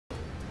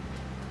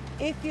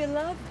If you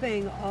love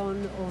being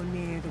on or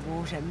near the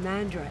water,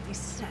 Mandurah is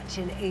such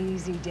an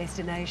easy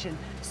destination.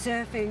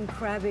 Surfing,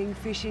 crabbing,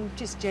 fishing,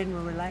 just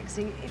general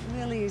relaxing, it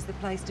really is the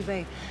place to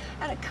be.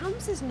 And it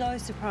comes as no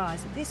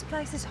surprise that this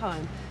place is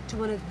home to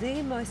one of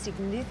the most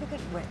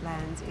significant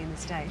wetlands in the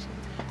state.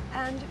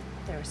 And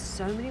there are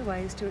so many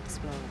ways to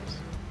explore it.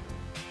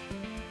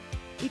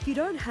 If you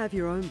don't have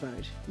your own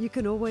boat, you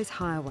can always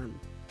hire one.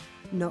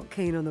 Not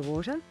keen on the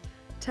water?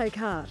 Take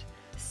heart.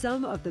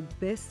 Some of the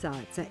best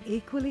sites are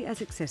equally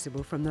as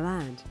accessible from the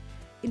land.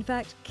 In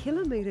fact,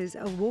 kilometres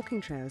of walking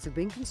trails have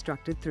been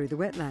constructed through the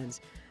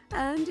wetlands.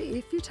 And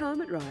if you time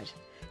it right,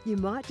 you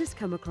might just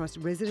come across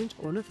resident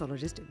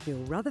ornithologist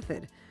Bill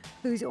Rutherford,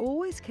 who's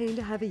always keen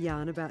to have a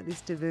yarn about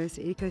this diverse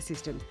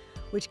ecosystem,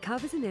 which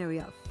covers an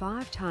area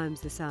 5 times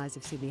the size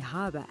of Sydney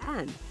Harbour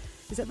and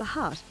is at the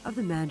heart of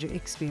the Mandurah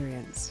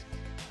experience.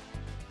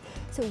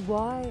 So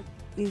why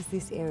is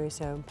this area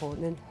so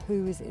important and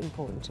who is it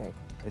important to?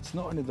 It's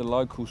not only the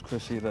locals,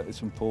 Chrissy, that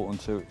it's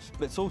important to.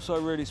 It's also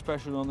really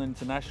special on an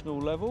international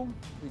level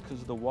because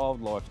of the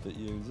wildlife that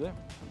use it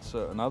and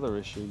certain other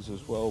issues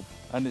as well.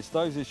 And it's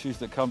those issues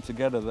that come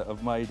together that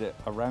have made it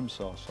a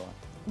Ramsar site.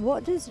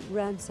 What does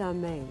Ramsar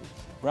mean?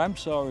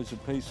 Ramsar is a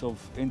piece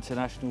of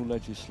international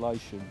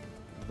legislation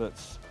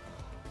that's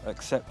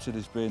accepted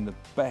as being the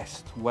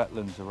best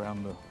wetlands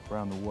around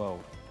the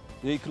world.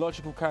 The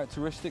ecological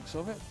characteristics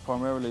of it,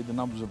 primarily the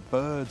numbers of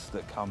birds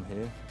that come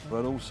here,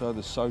 but also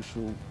the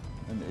social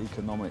and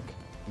economic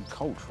and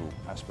cultural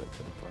aspect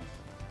of the place.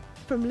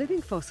 From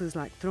living fossils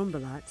like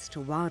thrombolites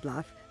to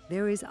wildlife,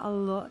 there is a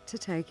lot to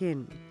take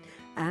in.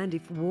 And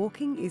if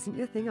walking isn't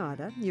your thing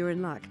either, you're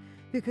in luck,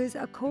 because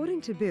according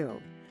to Bill,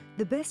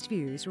 the best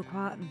views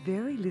require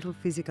very little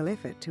physical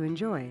effort to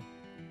enjoy.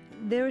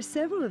 There are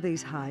several of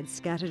these hides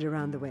scattered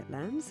around the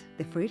wetlands.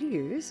 They're free to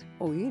use.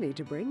 All you need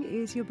to bring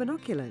is your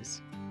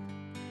binoculars.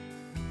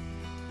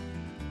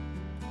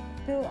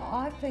 Bill,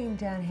 I've been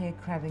down here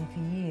crabbing for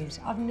years.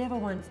 I've never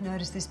once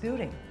noticed this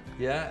building.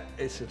 Yeah,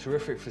 it's a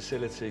terrific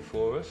facility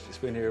for us. It's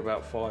been here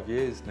about 5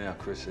 years now,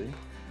 Chrissy.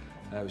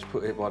 It was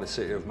put here by the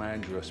city of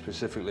Mandurah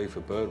specifically for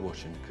bird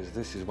watching because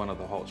this is one of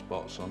the hot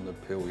spots on the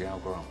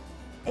Peel-Yalgorup.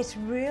 It's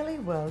really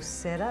well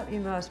set up.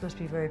 You must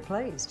be very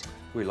pleased.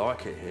 We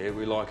like it here.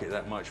 We like it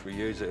that much. We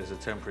use it as a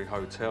temporary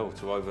hotel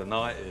to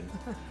overnight in.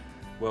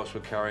 Whilst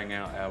we're carrying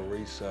out our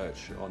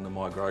research on the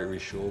migratory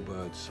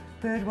shorebirds.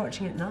 Bird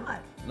watching at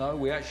night? No,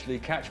 we actually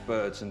catch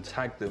birds and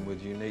tag them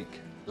with unique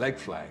leg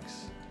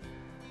flags.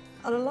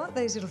 And I like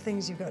these little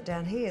things you've got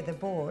down here, the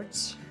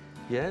boards.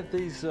 Yeah,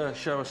 these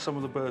show us some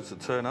of the birds that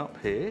turn up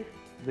here.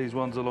 These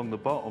ones along the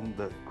bottom,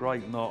 the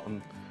great knot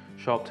and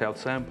sharp-tailed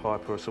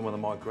sandpiper, are some of the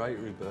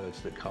migratory birds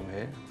that come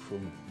here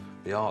from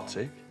the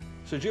Arctic.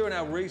 So during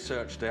our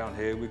research down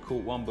here, we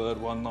caught one bird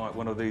one night,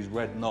 one of these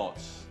red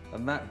knots.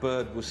 And that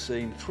bird was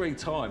seen 3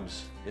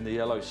 times in the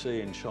Yellow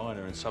Sea in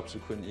China in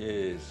subsequent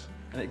years.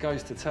 And it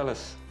goes to tell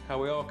us how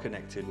we are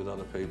connected with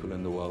other people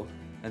in the world.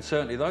 And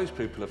certainly those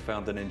people have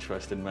found an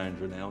interest in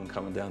Mandurah now and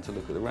coming down to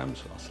look at the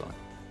Ramsar site.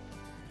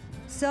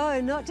 So,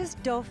 not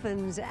just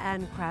dolphins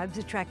and crabs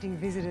attracting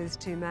visitors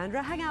to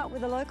Mandurah. Hang out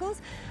with the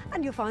locals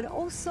and you'll find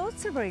all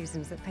sorts of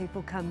reasons that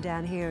people come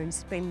down here and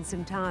spend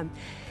some time.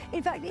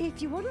 In fact,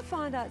 if you want to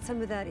find out some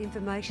of that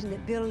information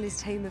that Bill and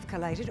his team have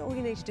collated, all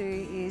you need to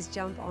do is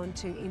jump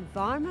onto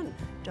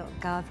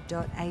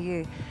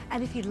environment.gov.au.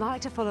 And if you'd like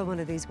to follow one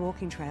of these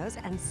walking trails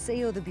and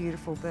see all the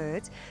beautiful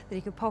birds, then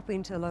you can pop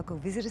into a local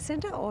visitor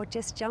centre or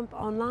just jump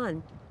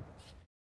online.